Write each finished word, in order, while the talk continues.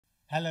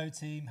Hello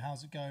team,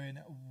 how's it going?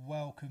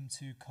 Welcome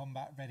to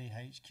Combat Ready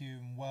HQ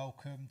and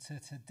welcome to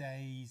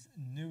today's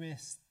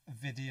newest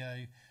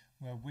video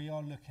where we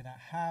are looking at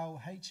how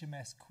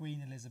HMS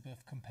Queen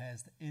Elizabeth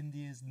compares to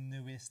India's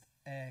newest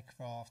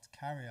aircraft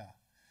carrier.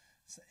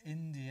 So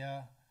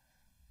India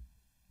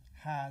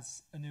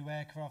has a new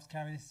aircraft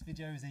carrier. This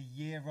video is a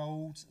year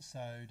old,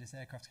 so this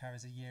aircraft carrier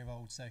is a year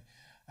old, so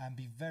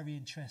be very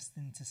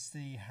interesting to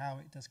see how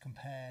it does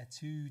compare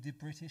to the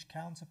British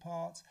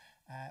counterpart.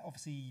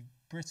 Obviously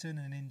Britain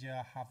and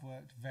India have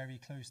worked very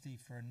closely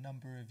for a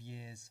number of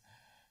years,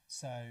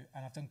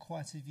 and I've done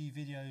quite a few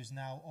videos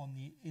now on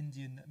the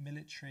Indian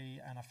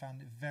military, and I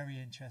found it very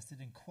interesting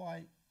and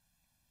quite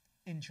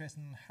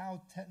interesting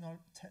how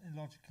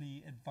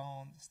technologically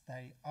advanced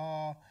they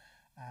are.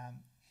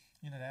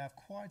 You know, they have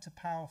quite a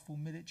powerful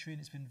military, and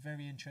it's been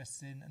very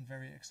interesting and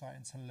very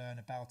exciting to learn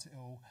about it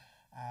all.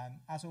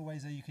 As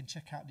always, you can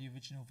check out the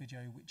original video,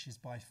 which is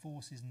by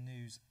Forces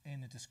News,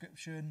 in the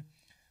description.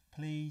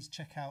 Please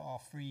check out our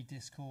free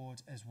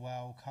Discord as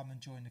well. Come and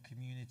join the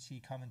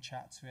community, come and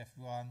chat to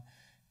everyone,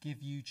 give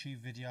YouTube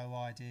video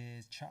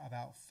ideas, chat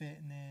about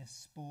fitness,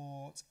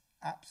 sport,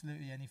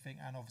 absolutely anything,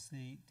 and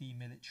obviously the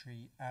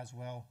military as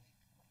well.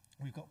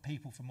 We've got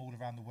people from all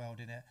around the world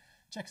in it.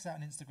 Check us out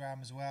on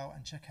Instagram as well,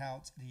 and check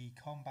out the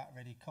Combat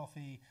Ready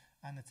coffee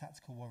and the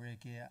Tactical Warrior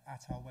gear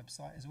at our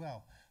website as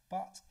well.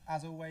 But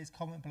as always,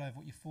 comment below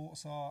what your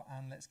thoughts are,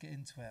 and let's get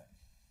into it.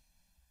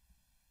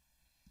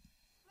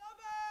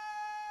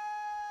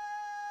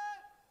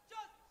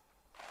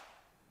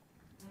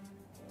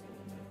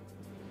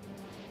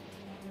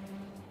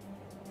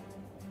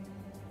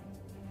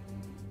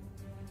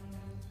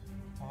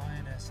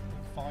 INS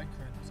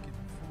Vikrant was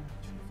given full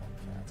military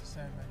function at a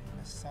ceremony in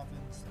the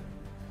southern zone.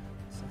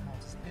 So how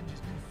does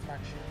India's new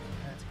flagship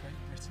compare to Great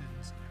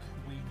Britain's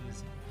Queen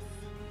Elizabeth?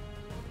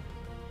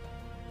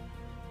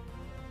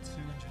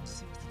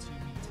 262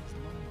 metres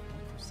long,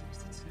 width of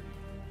 62.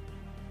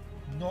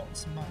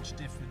 Not much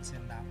difference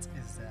in that,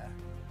 is there?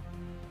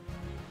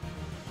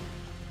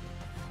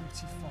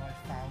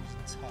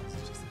 45,000 tonnes,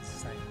 it's just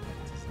insane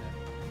weight, isn't it?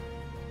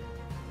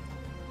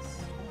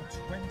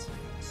 20.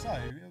 So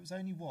it was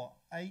only what,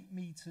 8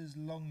 metres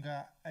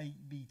longer, 8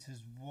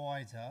 metres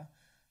wider,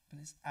 but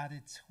it's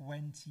added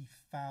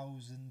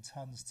 20,000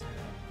 tonnes to it.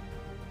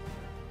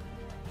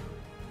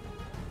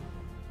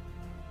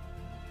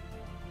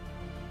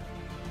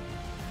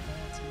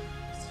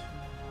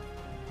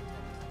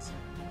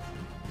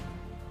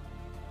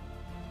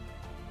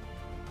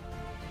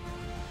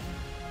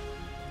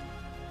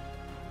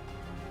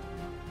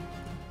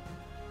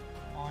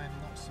 I am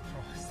not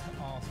surprised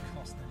that ours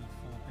cost nearly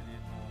 4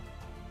 billion more.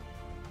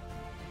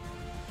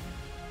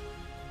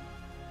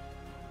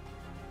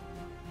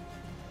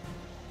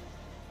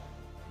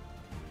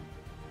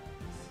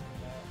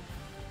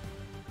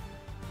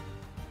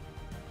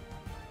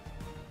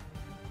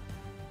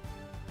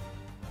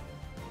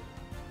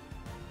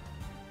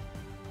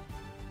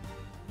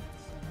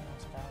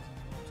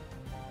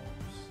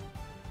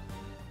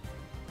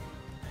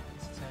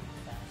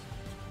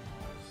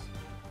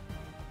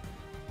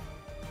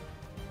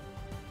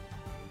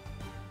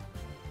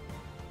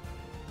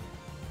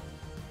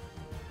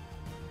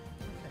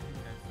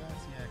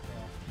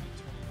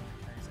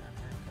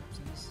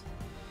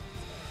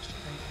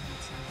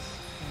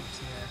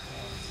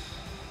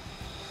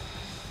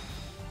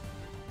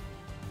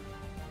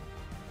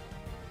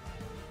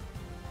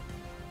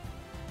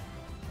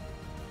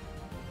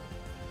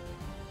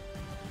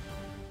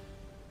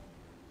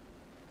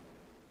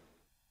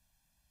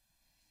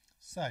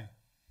 So,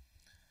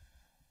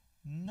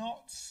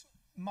 not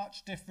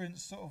much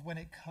difference sort of when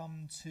it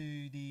comes to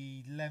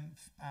the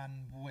length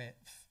and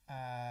width.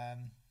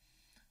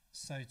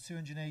 So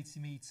 280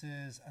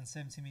 metres and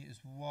 70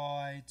 metres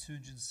wide,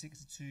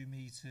 262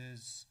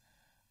 metres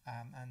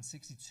and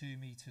 62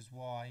 metres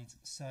wide.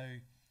 So,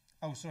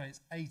 oh sorry, it's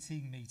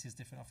 18 metres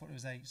different. I thought it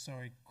was 8,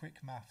 sorry, quick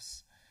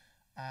maths.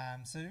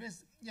 So there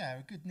is, yeah,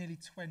 a good nearly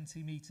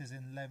 20 metres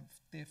in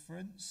length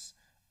difference,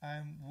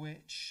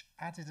 which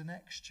added an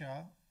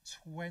extra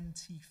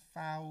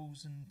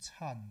 20,000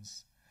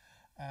 tonnes.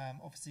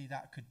 Obviously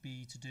that could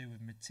be to do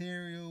with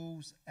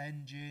materials,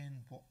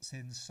 engine, what's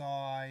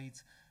inside.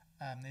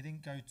 They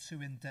didn't go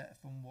too in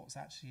depth on what's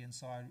actually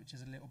inside, which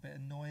is a little bit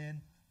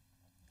annoying.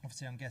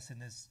 Obviously I'm guessing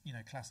there's, you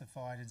know,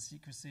 classified and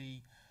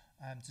secrecy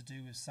to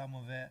do with some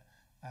of it.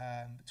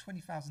 But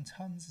 20,000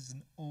 tonnes is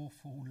an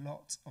awful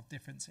lot of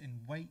difference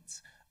in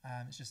weight.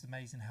 It's just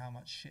amazing how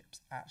much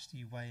ships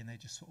actually weigh, and they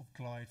just sort of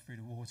glide through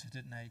the water,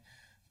 didn't they?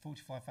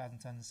 45,000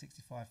 tonnes and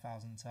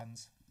 65,000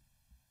 tonnes.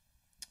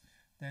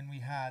 Then we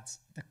had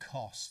the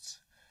cost.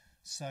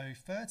 So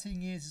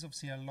 13 years is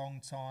obviously a long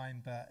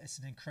time, but it's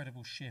an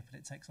incredible ship and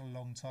it takes a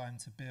long time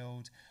to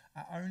build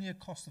at only a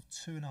cost of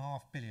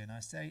 2.5 billion.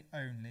 I say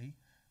only,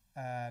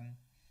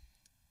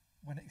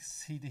 when it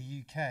see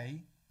the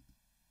UK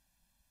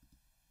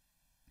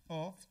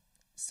of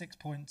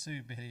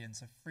 6.2 billion,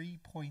 so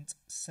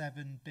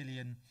 3.7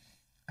 billion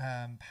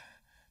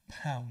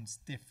pounds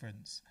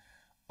difference.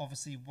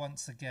 Obviously,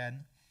 once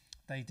again,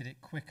 they did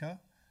it quicker.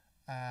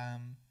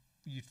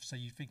 so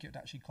you'd think it would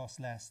actually cost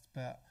less,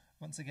 but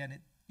once again,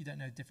 you don't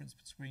know the difference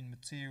between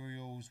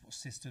materials, what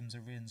systems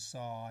are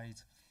inside.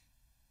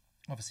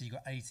 Obviously, you've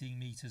got 18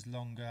 meters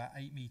longer,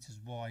 8 meters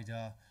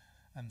wider,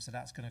 so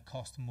that's going to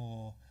cost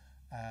more.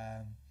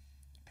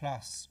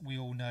 Plus, we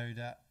all know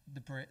that the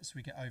Brits,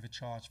 we get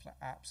overcharged for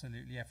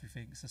absolutely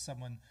everything. So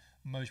someone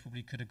most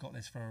probably could have got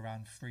this for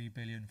around 3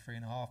 billion,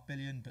 3.5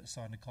 billion, but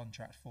signed a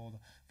contract for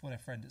their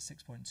friend at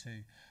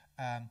 6.2.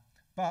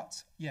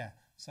 But yeah,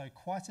 so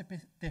quite a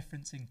bit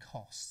difference in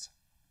cost.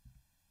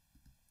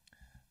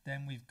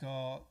 Then we've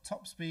got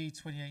top speed,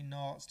 28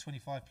 knots,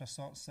 25 plus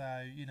knots.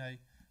 So, you know,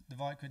 the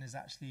Viking is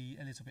actually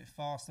a little bit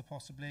faster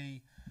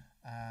possibly.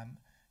 And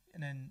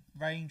then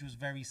range was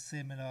very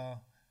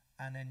similar.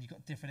 And then you've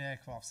got different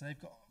aircraft. So they've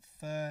got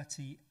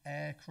 30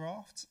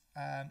 aircraft.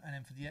 And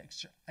then for the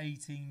extra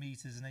 18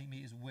 meters and 8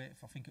 meters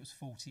width, I think it was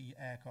 40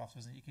 aircraft,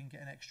 wasn't it? You can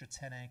get an extra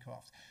 10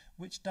 aircraft,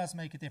 which does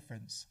make a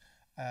difference.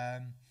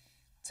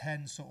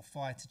 10 sort of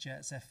fighter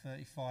jets,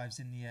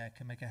 F-35s in the air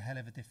can make a hell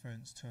of a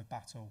difference to a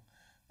battle.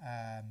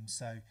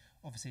 So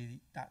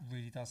obviously that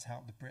really does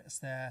help the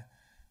Brits there.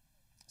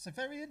 So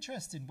very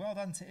interesting. Well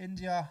done to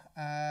India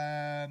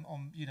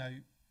on you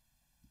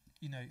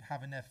know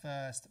having their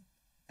first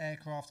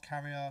aircraft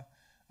carrier.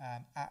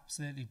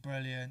 Absolutely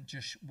brilliant.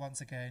 Just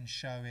once again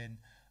showing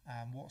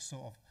what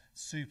sort of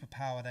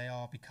superpower they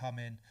are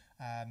becoming.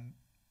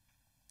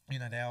 You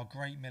know, they are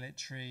great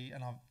military,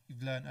 and I've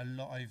learned a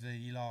lot over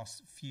the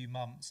last few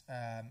months,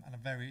 and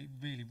I've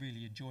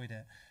really enjoyed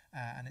it.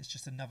 And it's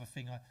just another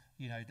thing,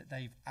 that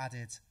they've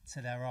added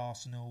to their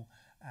arsenal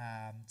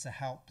to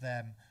help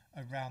them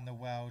around the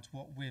world.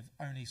 What with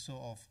only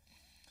sort of,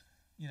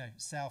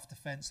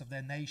 self-defense of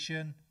their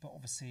nation, but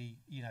obviously,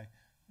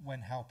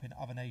 when helping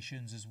other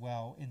nations as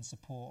well in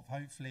support of,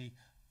 hopefully,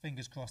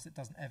 fingers crossed, it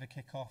doesn't ever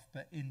kick off.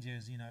 But India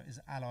is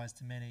allies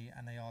to many,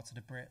 and they are to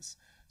the Brits.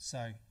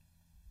 So.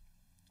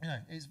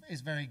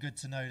 It's very good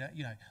to know that,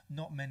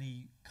 not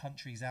many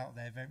countries out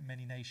there, very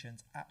many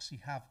nations actually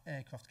have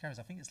aircraft carriers.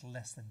 I think it's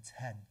less than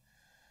 10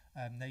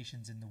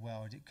 nations in the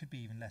world. It could be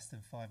even less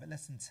than 5, but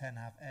less than 10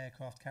 have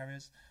aircraft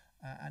carriers,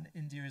 and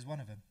India is one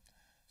of them.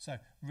 So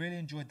really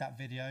enjoyed that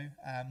video.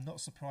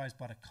 Not surprised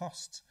by the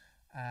cost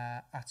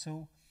at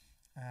all,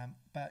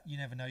 but you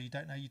never know. You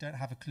don't know. You don't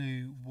have a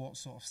clue what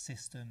sort of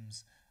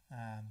systems,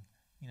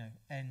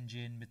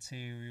 engine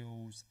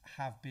materials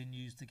have been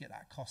used to get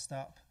that cost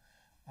up.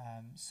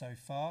 So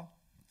far,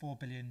 4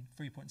 billion,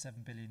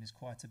 3.7 billion is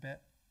quite a bit,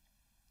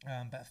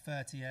 but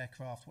 30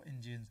 aircraft, what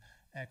Indian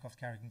aircraft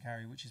carrier can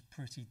carry, which is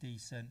pretty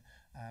decent.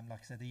 Like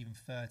I said, even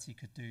 30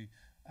 could do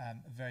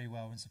very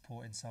well in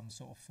supporting some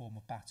sort of form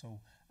of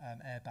battle,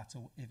 air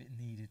battle, if it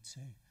needed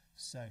to.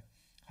 So,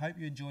 hope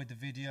you enjoyed the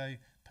video.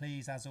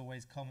 Please, as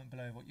always, comment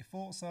below what your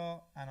thoughts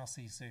are, and I'll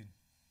see you soon.